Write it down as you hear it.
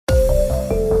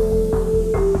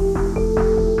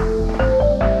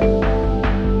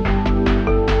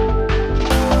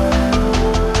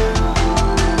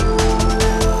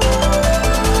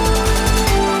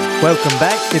Welcome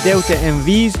back to Delta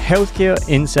MV's Healthcare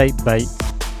Insight Bites.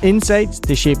 Insights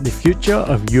to shape the future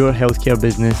of your healthcare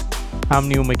business. I'm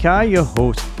Neil Mackay, your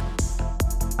host.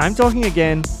 I'm talking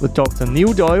again with Dr.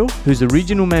 Neil Doyle, who's the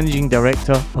Regional Managing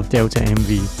Director of Delta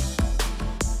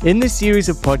MV. In this series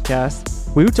of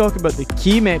podcasts, we'll talk about the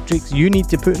key metrics you need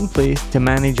to put in place to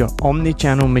manage your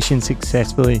omnichannel mission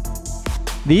successfully.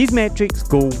 These metrics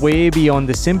go way beyond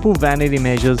the simple vanity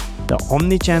measures that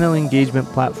omnichannel engagement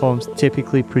platforms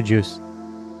typically produce.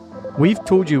 We've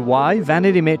told you why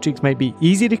vanity metrics might be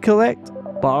easy to collect,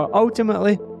 but are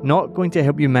ultimately not going to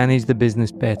help you manage the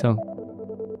business better.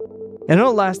 In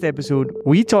our last episode,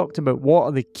 we talked about what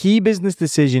are the key business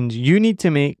decisions you need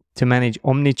to make to manage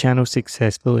omnichannel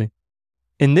successfully.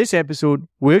 In this episode,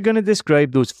 we're going to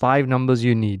describe those 5 numbers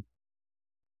you need.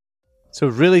 So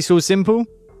really so simple?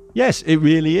 Yes, it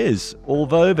really is.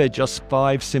 Although they're just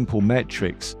 5 simple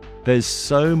metrics, there's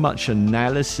so much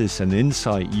analysis and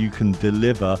insight you can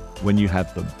deliver when you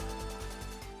have them.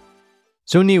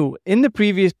 So Neil, in the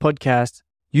previous podcast,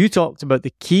 you talked about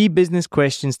the key business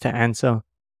questions to answer.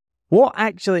 What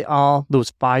actually are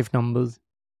those 5 numbers?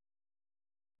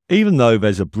 Even though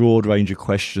there's a broad range of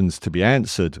questions to be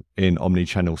answered in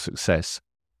omnichannel success,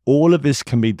 all of this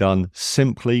can be done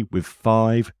simply with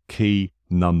 5 key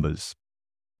numbers.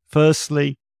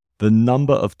 Firstly, the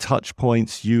number of touch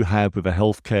points you have with a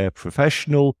healthcare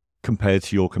professional compared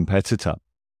to your competitor.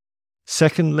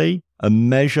 Secondly, a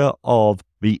measure of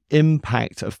the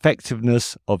impact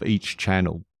effectiveness of each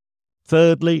channel.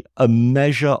 Thirdly, a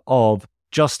measure of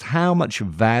just how much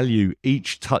value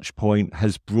each touch point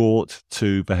has brought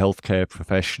to the healthcare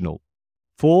professional.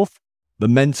 Fourth, the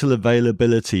mental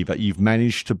availability that you've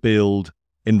managed to build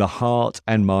in the heart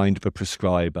and mind of a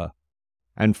prescriber.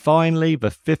 And finally, the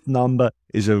 5th number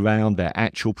is around their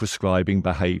actual prescribing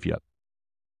behavior.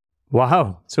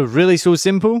 Wow, so really so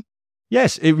simple?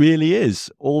 Yes, it really is.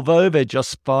 Although they're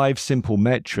just 5 simple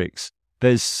metrics,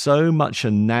 there's so much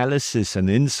analysis and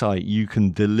insight you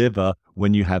can deliver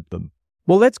when you have them.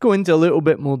 Well, let's go into a little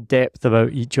bit more depth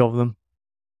about each of them.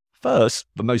 First,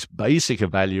 the most basic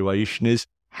evaluation is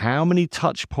how many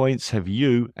touch points have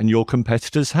you and your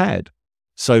competitors had?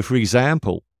 So, for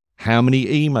example, how many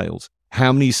emails,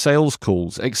 how many sales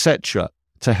calls, etc.,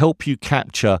 to help you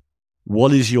capture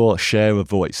what is your share of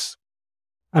voice.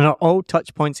 And are all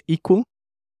touch points equal?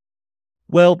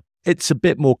 Well, it's a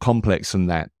bit more complex than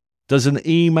that. Does an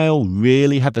email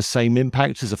really have the same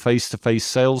impact as a face-to-face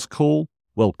sales call?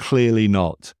 Well, clearly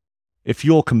not. If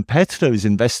your competitor is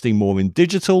investing more in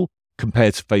digital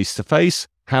compared to face-to-face,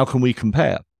 how can we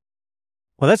compare?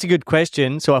 Well, that's a good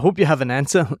question, so I hope you have an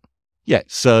answer. Yeah,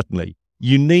 certainly.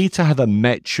 You need to have a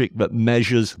metric that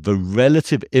measures the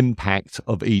relative impact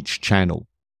of each channel.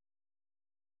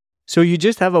 So you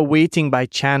just have a weighting by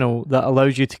channel that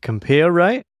allows you to compare,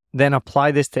 right? Then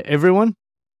apply this to everyone?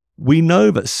 We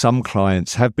know that some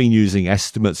clients have been using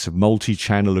estimates of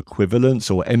multi-channel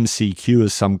equivalence, or MCQ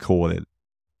as some call it.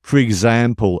 For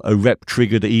example, a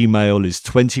rep-triggered email is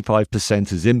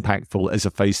 25% as impactful as a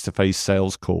face-to-face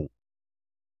sales call.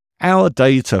 Our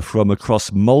data from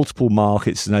across multiple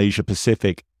markets in Asia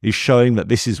Pacific is showing that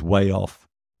this is way off.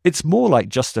 It's more like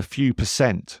just a few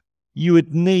percent. You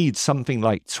would need something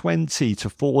like 20 to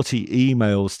 40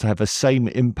 emails to have the same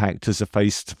impact as a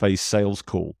face-to-face sales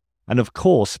call. And of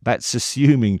course, that's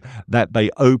assuming that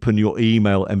they open your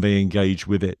email and they engage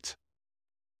with it.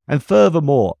 And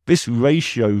furthermore, this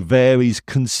ratio varies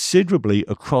considerably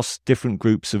across different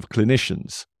groups of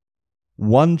clinicians.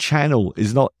 One channel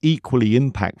is not equally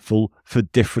impactful for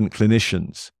different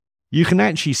clinicians. You can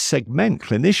actually segment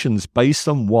clinicians based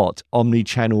on what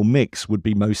omnichannel mix would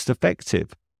be most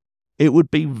effective. It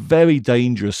would be very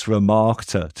dangerous for a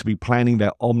marketer to be planning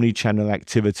their omnichannel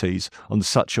activities on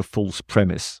such a false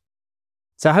premise.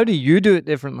 So how do you do it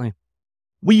differently?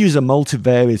 We use a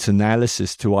multivariate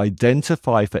analysis to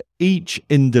identify for each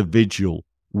individual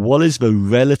what is the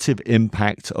relative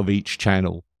impact of each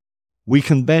channel. We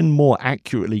can then more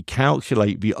accurately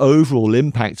calculate the overall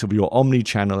impact of your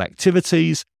omnichannel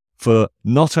activities for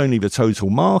not only the total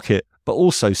market, but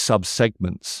also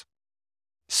sub-segments.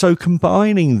 So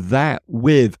combining that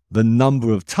with the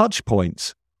number of touch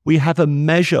points, we have a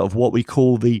measure of what we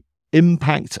call the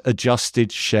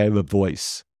impact-adjusted share of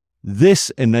voice.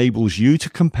 This enables you to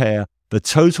compare the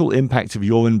total impact of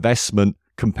your investment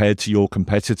compared to your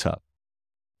competitor.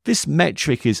 This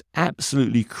metric is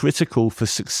absolutely critical for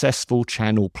successful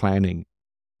channel planning.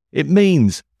 It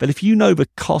means that if you know the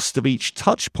cost of each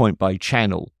touch point by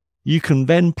channel, you can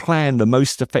then plan the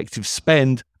most effective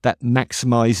spend that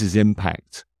maximizes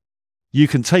impact. You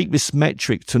can take this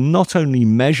metric to not only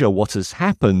measure what has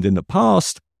happened in the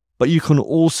past, but you can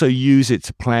also use it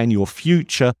to plan your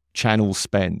future channel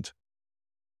spend.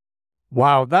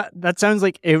 Wow, that sounds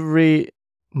like every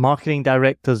marketing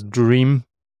director's dream.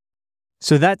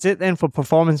 So that's it then for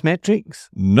performance metrics?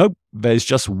 Nope, there's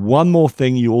just one more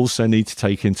thing you also need to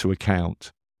take into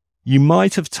account. You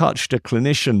might have touched a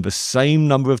clinician the same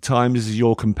number of times as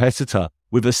your competitor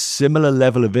with a similar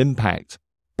level of impact,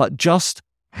 but just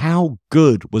how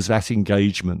good was that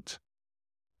engagement?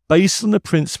 Based on the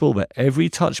principle that every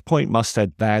touch point must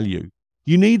add value,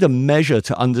 you need a measure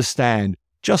to understand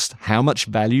just how much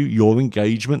value your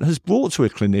engagement has brought to a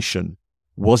clinician.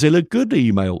 Was it a good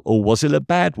email or was it a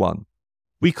bad one?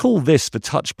 We call this the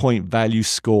touchpoint value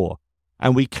score,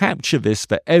 and we capture this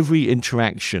for every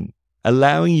interaction,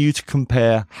 allowing you to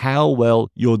compare how well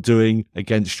you're doing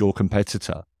against your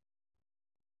competitor.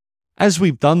 As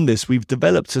we've done this, we've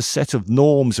developed a set of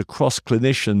norms across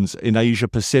clinicians in Asia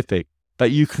Pacific that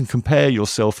you can compare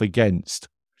yourself against.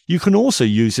 You can also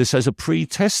use this as a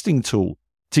pre-testing tool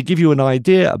to give you an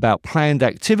idea about planned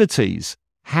activities.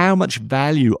 How much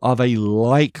value are they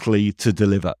likely to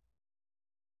deliver?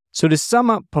 So to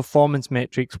sum up performance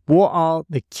metrics, what are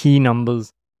the key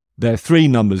numbers? There are three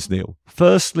numbers, Neil.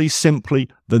 Firstly, simply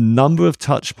the number of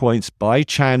touch points by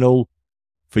channel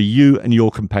for you and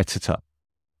your competitor.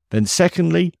 Then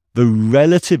secondly, the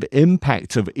relative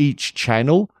impact of each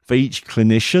channel for each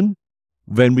clinician.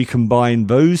 Then we combine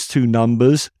those two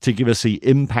numbers to give us the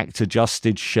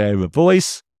impact-adjusted share of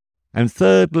voice. And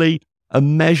thirdly, a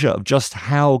measure of just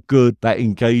how good that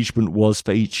engagement was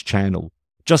for each channel.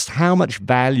 Just how much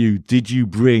value did you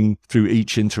bring through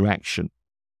each interaction?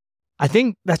 I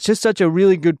think that's just such a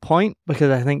really good point, because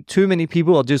I think too many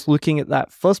people are just looking at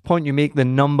that first point you make, the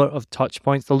number of touch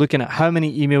points. They're looking at how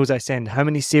many emails I send, how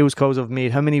many sales calls I've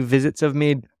made, how many visits I've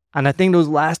made. And I think those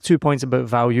last 2 points about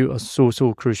value are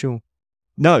so crucial.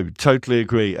 No, totally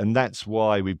agree. And that's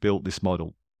why we built this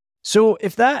model. So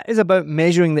if that is about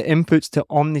measuring the inputs to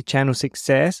omnichannel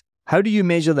success, how do you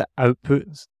measure the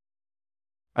outputs?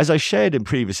 As I shared in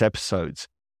previous episodes,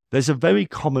 there's a very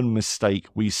common mistake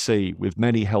we see with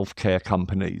many healthcare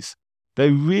companies.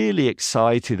 They're really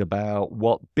excited about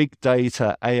what big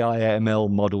data AI/ML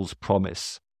models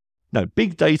promise. Now,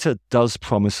 big data does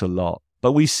promise a lot,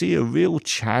 but we see a real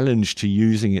challenge to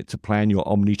using it to plan your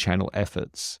omnichannel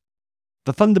efforts.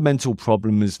 The fundamental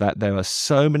problem is that there are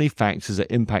so many factors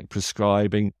that impact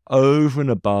prescribing over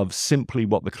and above simply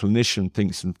what the clinician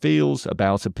thinks and feels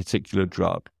about a particular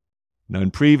drug. Now, in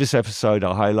previous episode,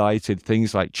 I highlighted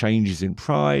things like changes in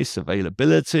price,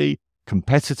 availability,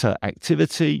 competitor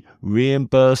activity,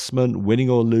 reimbursement, winning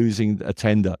or losing a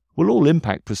tender will all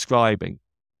impact prescribing.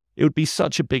 It would be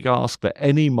such a big ask for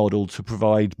any model to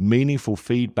provide meaningful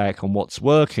feedback on what's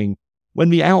working when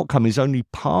the outcome is only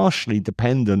partially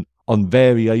dependent on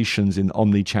variations in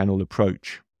omnichannel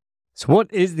approach. So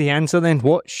what is the answer then?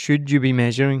 What should you be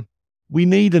measuring? We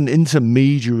need an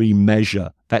intermediary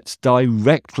measure that's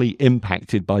directly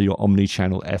impacted by your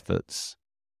omnichannel efforts.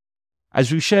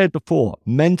 As we shared before,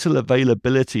 mental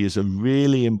availability is a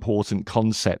really important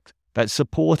concept that's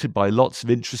supported by lots of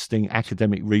interesting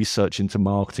academic research into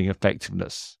marketing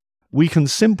effectiveness. We can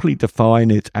simply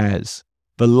define it as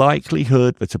the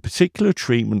likelihood that a particular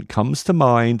treatment comes to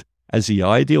mind as the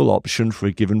ideal option for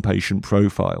a given patient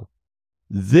profile.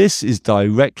 This is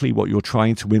directly what you're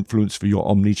trying to influence for your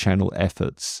omnichannel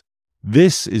efforts.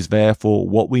 This is therefore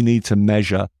what we need to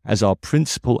measure as our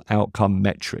principal outcome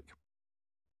metric.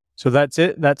 So that's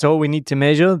it? That's all we need to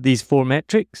measure, these 4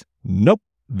 metrics? Nope.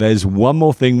 There's one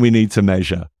more thing we need to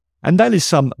measure, and that is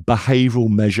some behavioral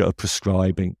measure of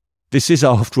prescribing. This is,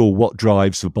 after all, what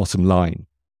drives the bottom line.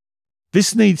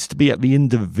 This needs to be at the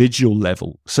individual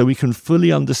level so we can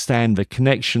fully understand the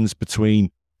connections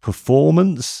between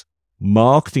performance,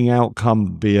 marketing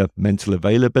outcome via mental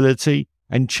availability,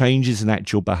 and changes in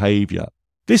actual behavior.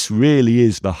 This really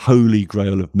is the holy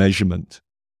grail of measurement.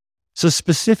 So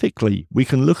specifically, we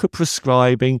can look at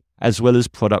prescribing as well as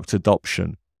product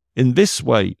adoption. In this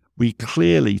way, we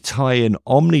clearly tie in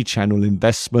omnichannel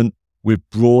investment with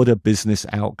broader business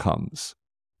outcomes.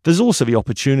 There's also the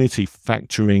opportunity for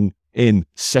factoring in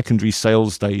secondary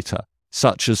sales data,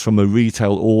 such as from a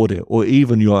retail audit or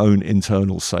even your own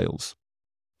internal sales.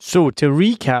 So to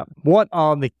recap, what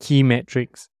are the key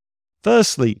metrics?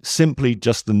 Firstly, simply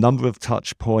just the number of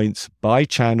touch points by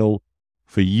channel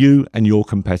for you and your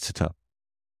competitor.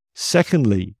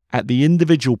 Secondly, at the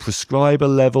individual prescriber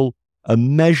level, a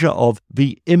measure of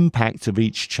the impact of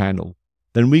each channel.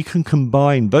 Then we can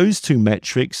combine those two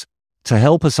metrics to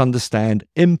help us understand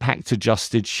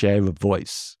impact-adjusted share of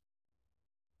voice.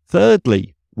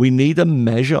 Thirdly, we need a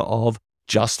measure of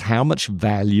Just how much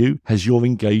value has your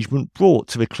engagement brought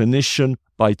to the clinician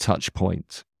by touch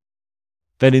point?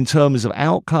 Then in terms of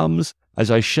outcomes,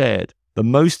 as I shared, the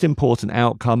most important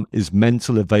outcome is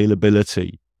mental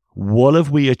availability. What have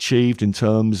we achieved in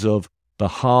terms of the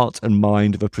heart and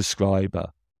mind of a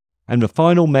prescriber? And the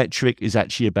final metric is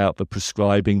actually about the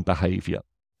prescribing behavior.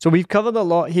 So we've covered a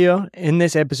lot here in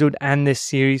this episode and this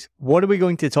series. What are we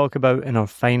going to talk about in our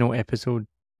final episode?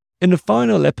 In the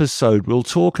final episode, we'll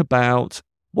talk about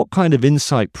what kind of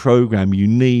insight program you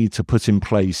need to put in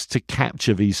place to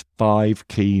capture these 5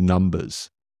 key numbers.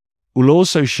 We'll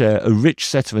also share a rich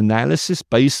set of analysis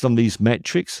based on these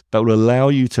metrics that will allow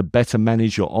you to better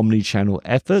manage your omnichannel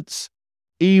efforts,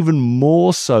 even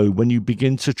more so when you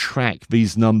begin to track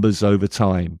these numbers over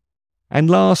time. And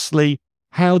lastly,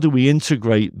 how do we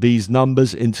integrate these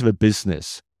numbers into the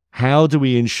business? How do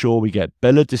we ensure we get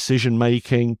better decision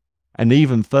making? And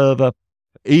even further,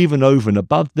 even over and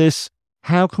above this,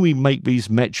 how can we make these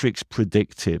metrics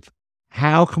predictive?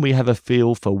 How can we have a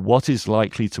feel for what is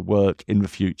likely to work in the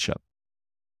future?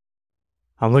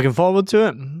 I'm looking forward to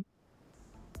it.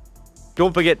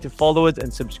 Don't forget to follow us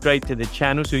and subscribe to the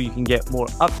channel so you can get more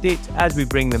updates as we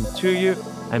bring them to you.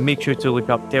 And make sure to look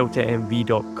up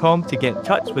deltamv.com to get in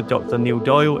touch with Dr. Neil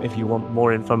Doyle if you want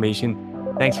more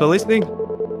information. Thanks for listening.